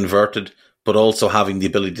 Having them inverted, but also having the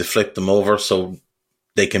ability to flip them over so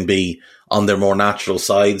they can be on their more natural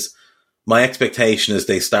sides. My expectation is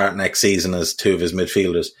they start next season as two of his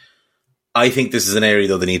midfielders. I think this is an area,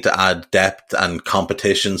 though, they need to add depth and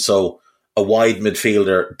competition. So a wide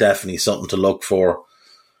midfielder, definitely something to look for.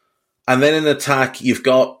 And then in attack, you've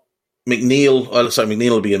got McNeil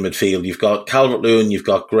will be in midfield. You've got Calvert-Lewin, you've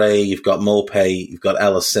got Gray, you've got Mopay, you've got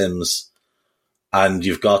Ellis Sims, and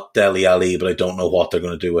you've got Dele Alli, but I don't know what they're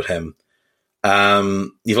going to do with him.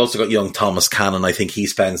 You've also got young Thomas Cannon. I think he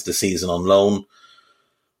spends the season on loan.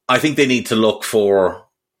 I think they need to look for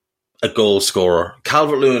a goal scorer.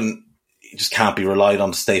 Calvert-Lewin just can't be relied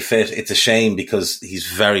on to stay fit. It's a shame because he's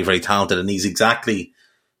very, very talented and he's exactly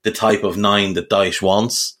the type of 9 that Dyche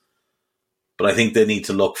wants. But I think they need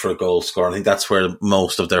to look for a goal scorer. I think that's where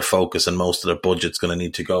most of their focus and most of their budget's going to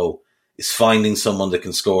need to go, is finding someone that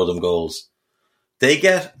can score them goals. They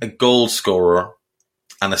get a goal scorer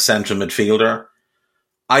and a central midfielder.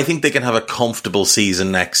 I think they can have a comfortable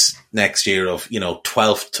season next year of,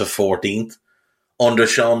 12th to 14th under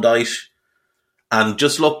Sean Dyche, and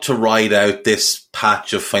just look to ride out this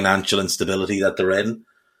patch of financial instability that they're in.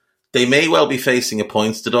 They may well be facing a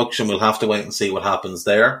points deduction. We'll have to wait and see what happens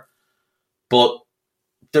there. But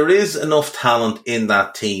there is enough talent in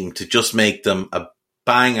that team to just make them a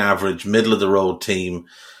bang average, middle of the road team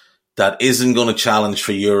that isn't going to challenge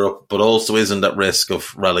for Europe, but also isn't at risk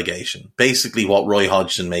of relegation. Basically what Roy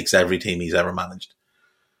Hodgson makes every team he's ever managed.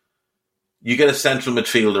 You get a central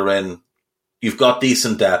midfielder in, you've got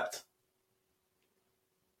decent depth.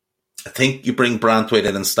 I think you bring Branthwaite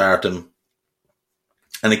in and start him.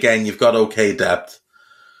 And again, you've got okay depth.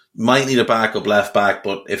 Might need a backup left back,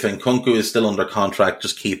 but if Nkunku is still under contract,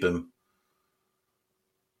 just keep him.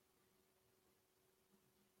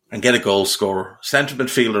 And get a goal scorer. Central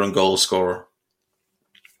midfielder and goal scorer.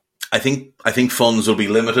 I think funds will be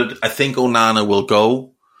limited. I think Onana will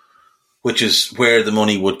go, which is where the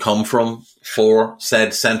money would come from for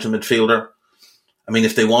said central midfielder. I mean,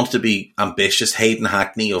 if they want to be ambitious, Hayden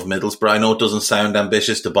Hackney of Middlesbrough, I know it doesn't sound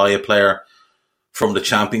ambitious to buy a player from the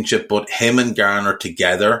Championship, but him and Garner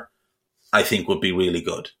together, I think would be really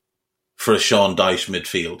good for a Sean Dyche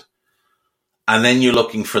midfield. And then you're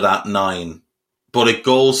looking for that 9. but a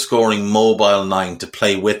goal-scoring mobile 9 to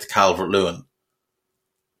play with Calvert-Lewin.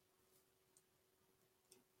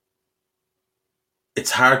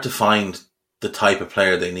 It's hard to find the type of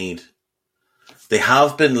player they need. They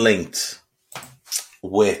have been linked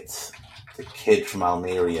with the kid from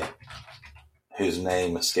Almeria, whose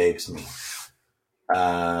name escapes me.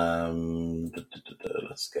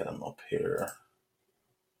 Let's get him up here.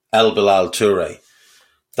 El Bilal Toure.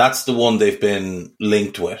 That's the one they've been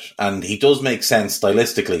linked with. And he does make sense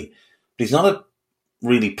stylistically. But he's not a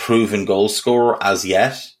really proven goal scorer as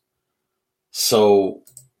yet. So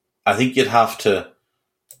I think you'd have to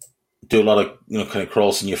do a lot of, kind of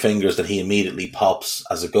crossing your fingers that he immediately pops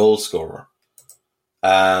as a goal scorer.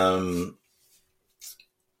 There's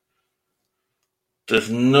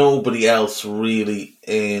nobody else really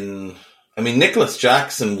in... I mean, Nicholas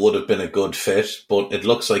Jackson would have been a good fit, but it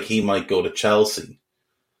looks like he might go to Chelsea.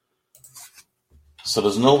 So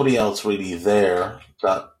there's nobody else really there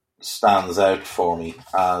that stands out for me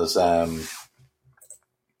as the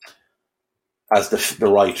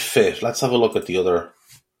right fit. Let's have a look at the other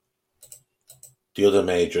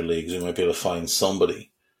major leagues. We might be able to find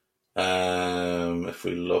somebody. If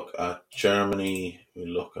we look at Germany, we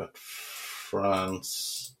look at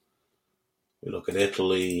France, we look at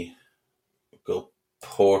Italy, we'll go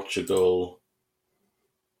Portugal,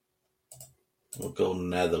 we'll go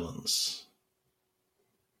Netherlands.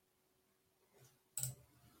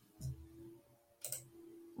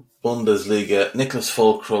 Bundesliga, Nicholas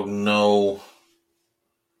Füllkrug, no.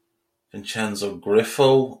 Vincenzo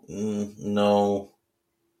Griffo, no.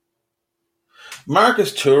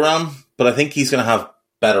 Marcus Thuram, but I think he's going to have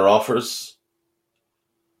better offers.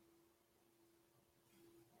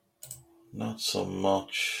 Not so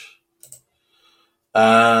much.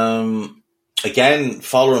 Again,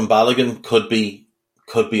 Fowler and Balogun could be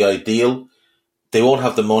ideal. They won't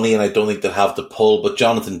have the money, and I don't think they'll have the pull. But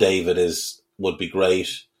Jonathan David would be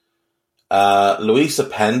great. Luis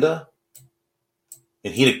Openda,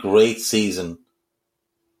 and he had a great season.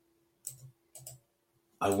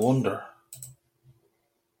 I wonder.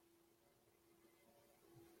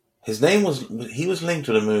 His name he was linked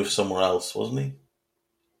with a move somewhere else, wasn't he?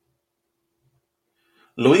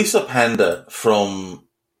 Luis Openda from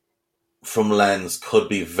Lens could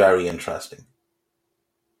be very interesting.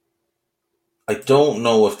 I don't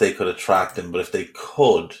know if they could attract him, but if they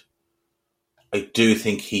could, I do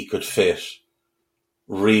think he could fit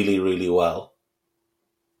really, really well.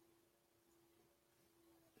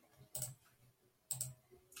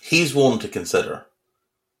 He's one to consider.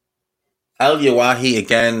 El Yawahi,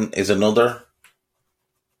 again, is another.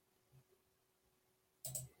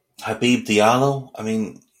 Habib Diallo, I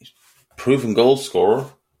mean, proven goal scorer.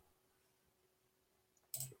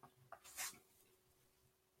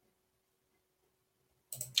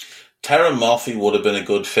 Terem Moffi would have been a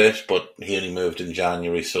good fit, but he only moved in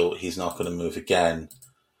January, so he's not going to move again.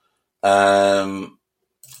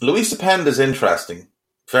 Luis Openda is interesting.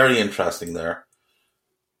 Very interesting there.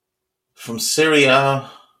 From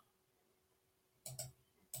Syria,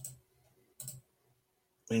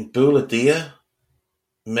 I mean, Bouladia,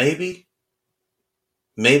 maybe.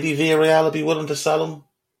 Maybe Villarreal will be willing to sell him.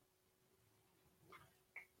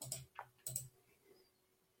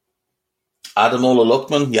 Ademola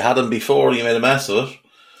Lookman, you had him before, you made a mess of it.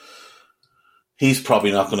 He's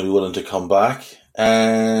probably not going to be willing to come back.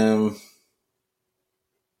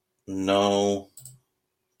 No.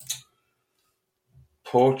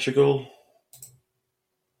 Portugal.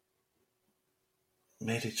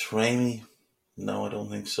 Mehdi Taremi. No, I don't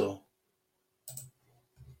think so.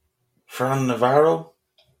 Fran Navarro.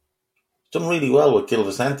 Done really well with Gil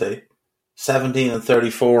Vicente. 17 and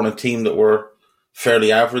 34 on a team that were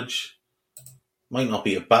fairly average. Might not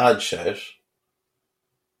be a bad shout.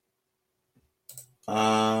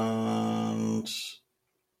 And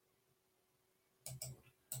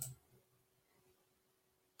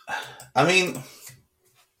I mean,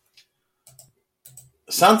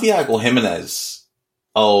 Santiago Jimenez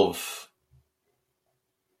of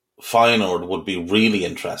Feyenoord would be really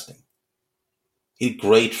interesting. He had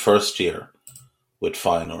great first year with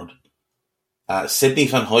Feyenoord. Sidney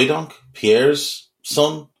van Hooijdonk, Pierre's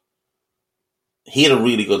son, he had a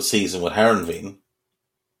really good season with Heerenveen.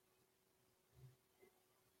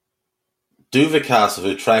 Duvikas of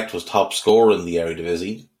Utrecht was top scorer in the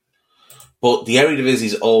Eredivisie. But the Eredivisie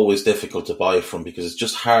is always difficult to buy from because it's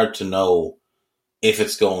just hard to know if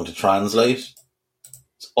it's going to translate.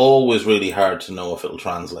 It's always really hard to know if it'll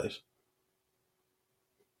translate.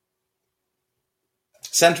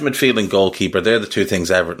 Centre midfield and goalkeeper, they're the two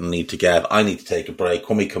things Everton need to get. I need to take a break.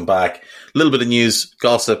 When we come back, a little bit of news,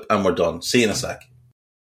 gossip, and we're done. See you in a sec.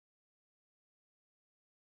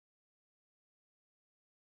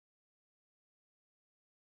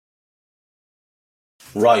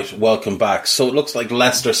 Right, welcome back. So it looks like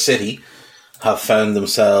Leicester City have found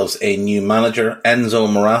themselves a new manager. Enzo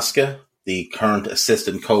Maresca, the current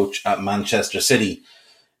assistant coach at Manchester City,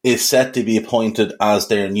 is set to be appointed as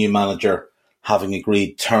their new manager, having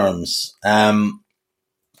agreed terms.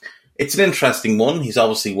 It's an interesting one. He's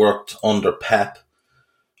obviously worked under Pep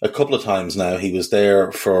a couple of times now. He was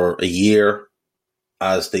there for a year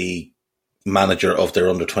as the manager of their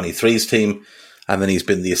under-23s team, and then he's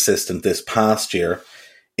been the assistant this past year.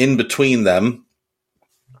 In between them,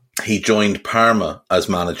 he joined Parma as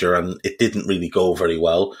manager, and it didn't really go very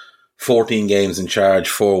well. 14 games in charge,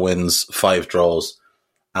 4 wins, 5 draws,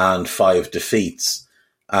 and 5 defeats.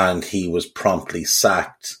 And he was promptly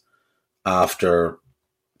sacked after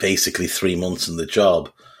basically 3 months in the job.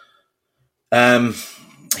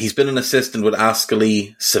 He's been an assistant with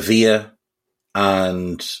Ascoli, Sevilla,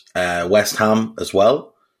 and West Ham as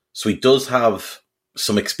well. So he does have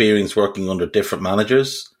some experience working under different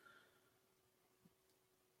managers.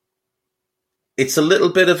 It's a little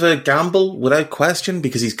bit of a gamble without question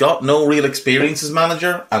because he's got no real experience as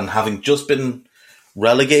manager, and having just been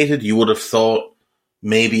relegated, you would have thought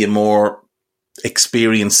maybe a more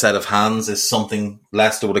experienced set of hands is something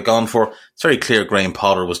Leicester would have gone for. It's very clear Graham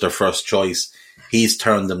Potter was their first choice. He's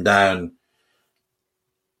turned them down.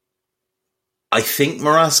 I think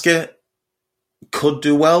Maresca could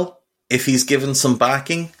do well if he's given some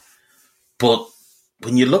backing. But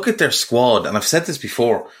when you look at their squad, and I've said this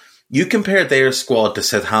before, you compare their squad to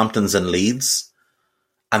Southampton's and Leeds,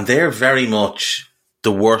 and they're very much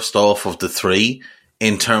the worst off of the three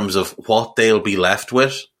in terms of what they'll be left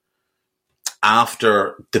with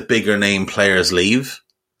after the bigger name players leave.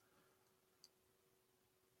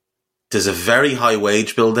 There's a very high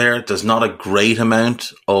wage bill there. There's not a great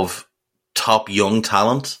amount of top young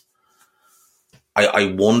talent.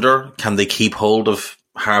 I wonder, can they keep hold of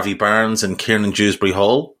Harvey Barnes and Kieran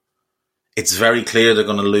Dewsbury-Hall? It's very clear they're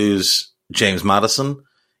going to lose James Maddison.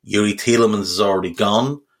 Yuri Tielemans is already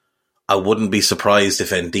gone. I wouldn't be surprised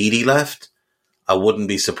if Ndidi left. I wouldn't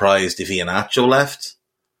be surprised if Iheanacho left.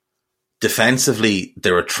 Defensively,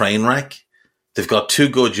 they're a train wreck. They've got 2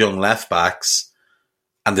 good young left-backs,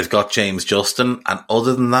 and they've got James Justin. And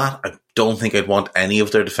other than that, I don't think I'd want any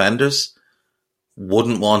of their defenders.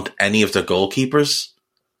 Wouldn't want any of their goalkeepers.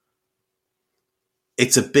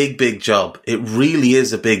 It's a big, big job. It really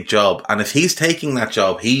is a big job. And if he's taking that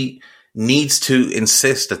job, he needs to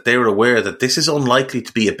insist that they're aware that this is unlikely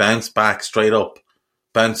to be a bounce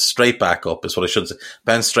straight back up is what I should say.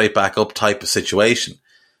 Bounce straight back up type of situation.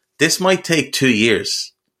 This might take 2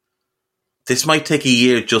 years. This might take a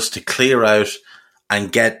year just to clear out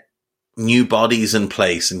and get new bodies in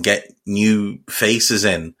place and get new faces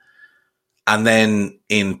in. And then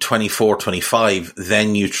in 24, 25,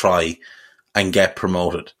 then you try and get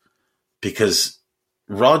promoted. Because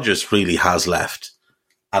Rodgers really has left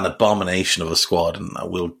an abomination of a squad. And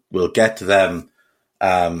we'll get to them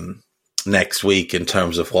next week in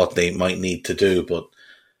terms of what they might need to do. But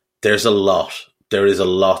there's a lot. There is a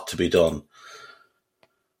lot to be done.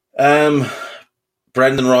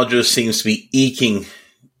 Brendan Rodgers seems to be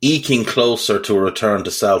eking closer to a return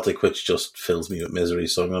to Celtic, which just fills me with misery,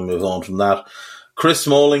 so I'm going to move on from that. Chris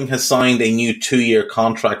Smalling has signed a new 2-year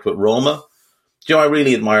contract with Roma. Do you know, I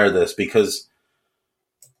really admire this because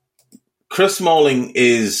Chris Smalling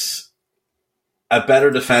is a better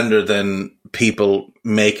defender than people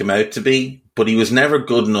make him out to be, but he was never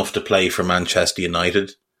good enough to play for Manchester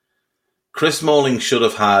United. Chris Smalling should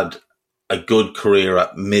have had a good career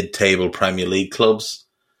at mid-table Premier League clubs,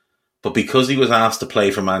 but because he was asked to play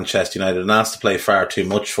for Manchester United and asked to play far too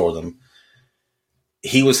much for them,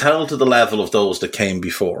 he was held to the level of those that came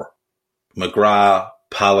before. McGrath,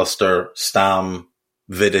 Pallister, Stam,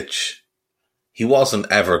 Vidic. He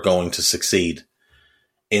wasn't ever going to succeed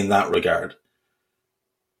in that regard.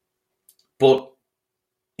 But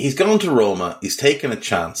he's gone to Roma, he's taken a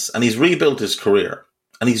chance, and he's rebuilt his career.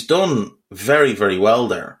 And he's done very, very well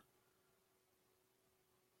there.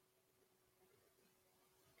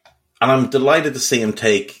 And I'm delighted to see him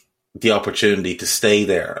take the opportunity to stay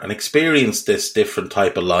there and experience this different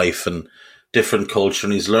type of life and different culture.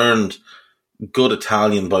 And he's learned good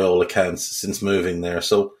Italian by all accounts since moving there.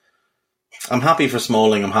 So I'm happy for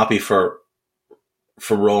Smalling. I'm happy for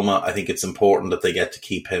Roma. I think it's important that they get to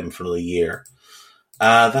keep him for another year.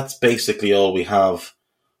 That's basically all we have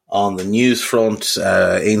on the news front.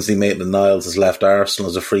 Ainsley Maitland-Niles has left Arsenal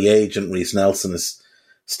as a free agent. Reiss Nelson is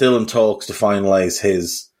still in talks to finalise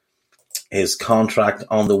his contract.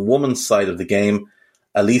 On the women's side of the game,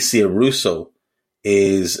 Alicia Russo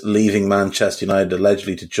is leaving Manchester United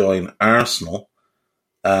allegedly to join Arsenal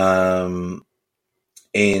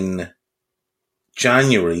in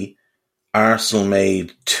January, Arsenal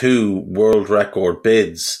made 2 world record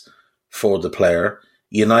bids for the player.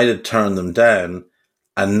 United turned them down,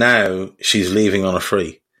 and now she's leaving on a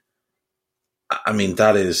free. I mean,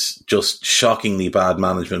 that is just shockingly bad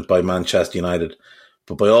management by Manchester United.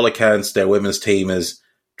 But by all accounts, their women's team is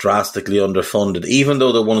drastically underfunded, even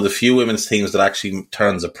though they're one of the few women's teams that actually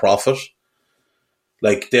turns a profit.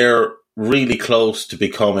 Like, they're really close to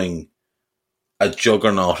becoming a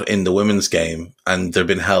juggernaut in the women's game, and they've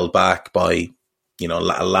been held back by,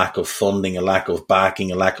 a lack of funding, a lack of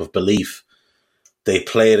backing, a lack of belief. They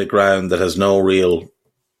play at a ground that has no real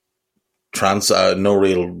transport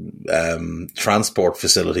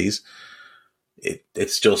facilities.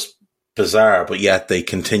 It's just bizarre, but yet they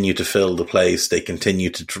continue to fill the place. They continue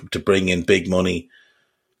to bring in big money,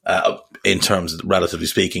 in terms of, relatively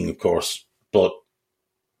speaking, of course. But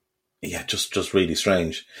yeah, just really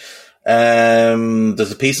strange.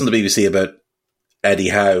 There's a piece on the BBC about Eddie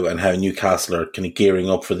Howe and how Newcastle are kind of gearing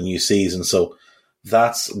up for the new season, so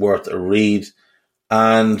that's worth a read.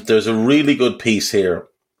 And there's a really good piece here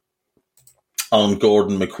on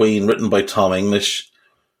Gordon McQueen, written by Tom English,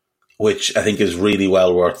 which I think is really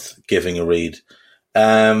well worth giving a read.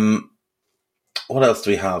 What else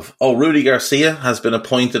do we have? Oh, Rudy Garcia has been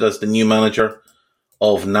appointed as the new manager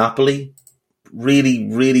of Napoli. Really,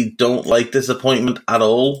 really don't like this appointment at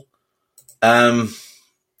all.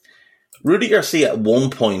 Rudy Garcia at one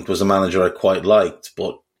point was a manager I quite liked,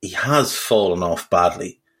 but he has fallen off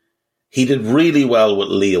badly. He did really well with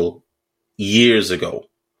Lille years ago.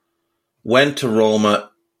 Went to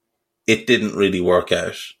Roma, it didn't really work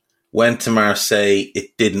out. Went to Marseille,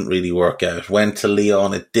 it didn't really work out. Went to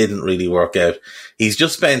Lyon, it didn't really work out. He's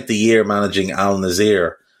just spent the year managing Al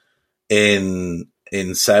Nassr in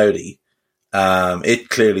Saudi. It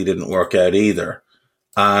clearly didn't work out either.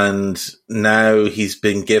 And now he's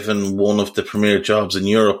been given one of the premier jobs in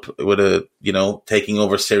Europe with taking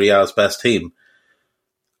over Serie A's best team.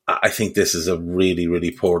 I think this is a really,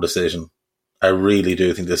 really poor decision. I really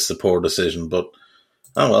do think this is a poor decision, but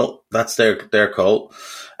oh well, that's their call.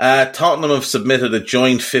 Tottenham have submitted a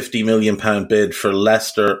joint £50 million bid for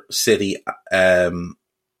Leicester City, to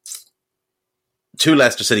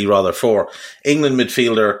Leicester City for England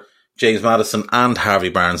midfielder James Maddison and Harvey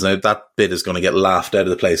Barnes. Now, that bid is going to get laughed out of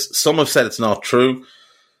the place. Some have said it's not true.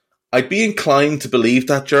 I'd be inclined to believe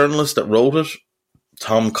that journalist that wrote it,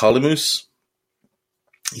 Tom Colimus.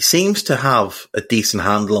 He seems to have a decent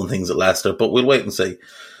handle on things at Leicester, but we'll wait and see.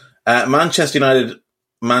 Manchester United,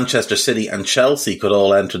 Manchester City and Chelsea could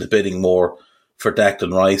all enter the bidding war for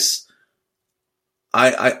Declan Rice.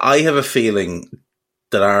 I have a feeling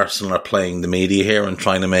that Arsenal are playing the media here and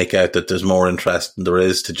trying to make out that there's more interest than there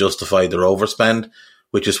is to justify their overspend,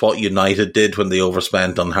 which is what United did when they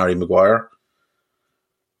overspent on Harry Maguire.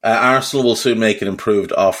 Arsenal will soon make an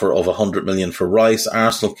improved offer of $100 million for Rice.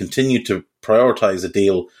 Arsenal continue to prioritise a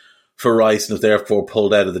deal for Rice and have therefore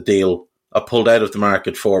pulled out of the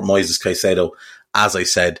market for Moises Caicedo. As I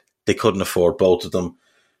said, they couldn't afford both of them.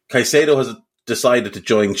 Caicedo has decided to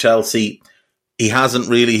join Chelsea. He hasn't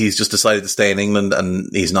really. He's just decided to stay in England and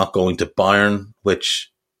he's not going to Bayern,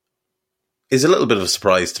 which is a little bit of a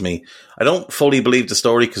surprise to me. I don't fully believe the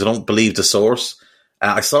story because I don't believe the source.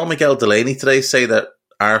 I saw Miguel Delaney today say that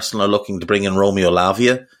Arsenal are looking to bring in Romeo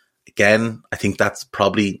Lavia. Again, I think that's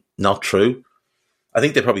probably not true. I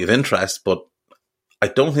think they probably have interest, but I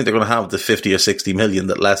don't think they're going to have the 50 or 60 million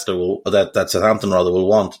that that Southampton will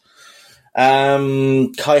want.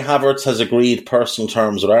 Kai Havertz has agreed personal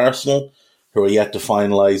terms with Arsenal, who are yet to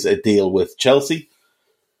finalise a deal with Chelsea.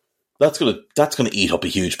 That's going to eat up a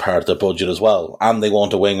huge part of their budget as well. And they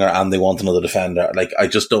want a winger and they want another defender. I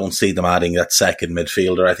just don't see them adding that second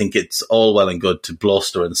midfielder. I think it's all well and good to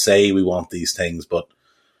bluster and say we want these things, but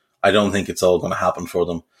I don't think it's all going to happen for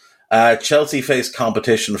them. Chelsea face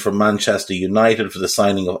competition from Manchester United for the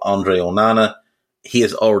signing of Andre Onana. He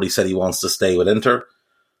has already said he wants to stay with Inter.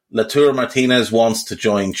 Lautaro Martinez wants to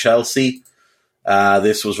join Chelsea.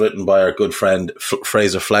 This was written by our good friend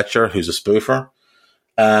Fraser Fletcher, who's a spoofer.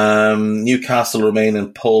 Newcastle remain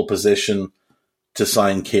in pole position to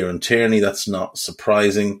sign Kieran Tierney. That's not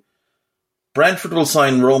surprising. Brentford will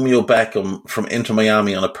sign Romeo Beckham from Inter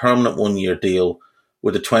Miami on a permanent one-year deal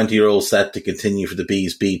with a 20-year-old set to continue for the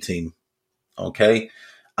Bees B team. Okay.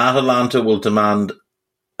 Atalanta will demand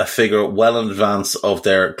a figure well in advance of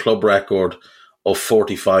their club record of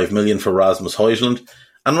 45 million for Rasmus Højlund.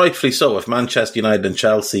 And rightfully so. If Manchester United and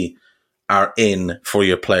Chelsea are in for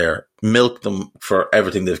your player, milk them for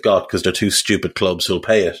everything they've got because they're two stupid clubs who'll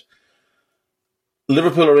pay it.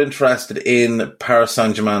 Liverpool are interested in Paris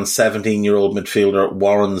Saint-Germain's 17-year-old midfielder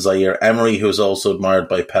Warren Zaire Emery, who is also admired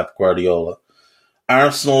by Pep Guardiola.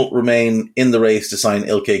 Arsenal remain in the race to sign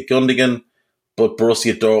Ilkay Gundogan, but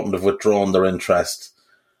Borussia Dortmund have withdrawn their interest.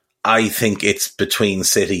 I think it's between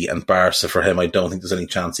City and Barca for him. I don't think there's any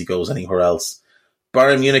chance he goes anywhere else.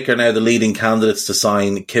 Bayern Munich are now the leading candidates to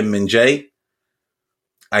sign Kim Min-jae.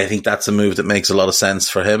 I think that's a move that makes a lot of sense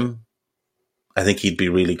for him. I think he'd be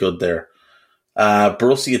really good there.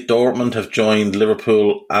 Borussia Dortmund have joined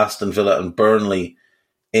Liverpool, Aston Villa and Burnley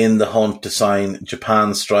in the hunt to sign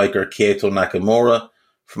Japan striker Keito Nakamura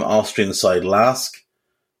from Austrian side Lask.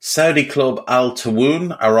 Saudi club Al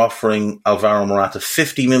Tawun are offering Alvaro Morata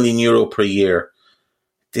 €50 million per year.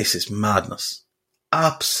 This is madness.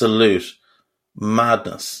 Absolute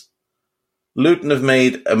madness. Luton have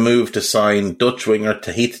made a move to sign Dutch winger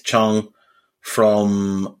Tahith Chong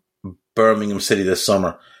from Birmingham City this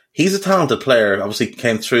summer. He's a talented player, obviously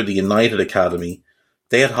came through the United Academy.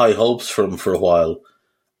 They had high hopes for him for a while,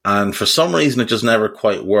 and for some reason it just never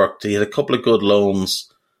quite worked. He had a couple of good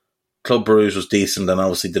loans. Club Brugge was decent and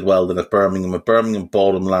obviously did well then at Birmingham. But Birmingham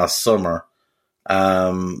bought him last summer.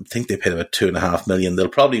 I think they paid him at $2.5 million. They'll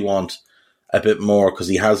probably want a bit more because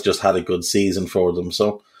he has just had a good season for them.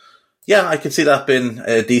 So, yeah, I could see that being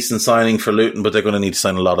a decent signing for Luton, but they're going to need to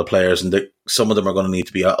sign a lot of players, and some of them are going to need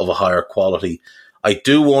to be of a higher quality. I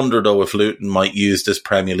do wonder, though, if Luton might use this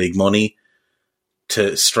Premier League money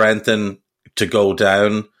to strengthen, to go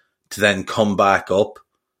down, to then come back up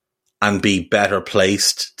and be better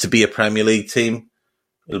placed to be a Premier League team.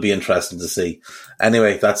 It'll be interesting to see.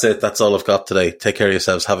 Anyway, that's it. That's all I've got today. Take care of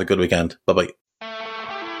yourselves. Have a good weekend. Bye-bye.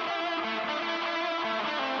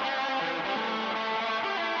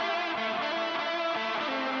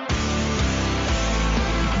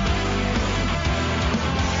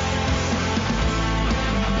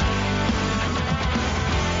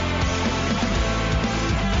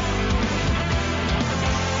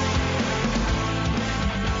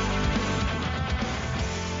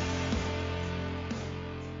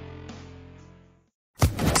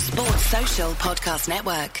 Sports Social Podcast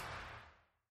Network.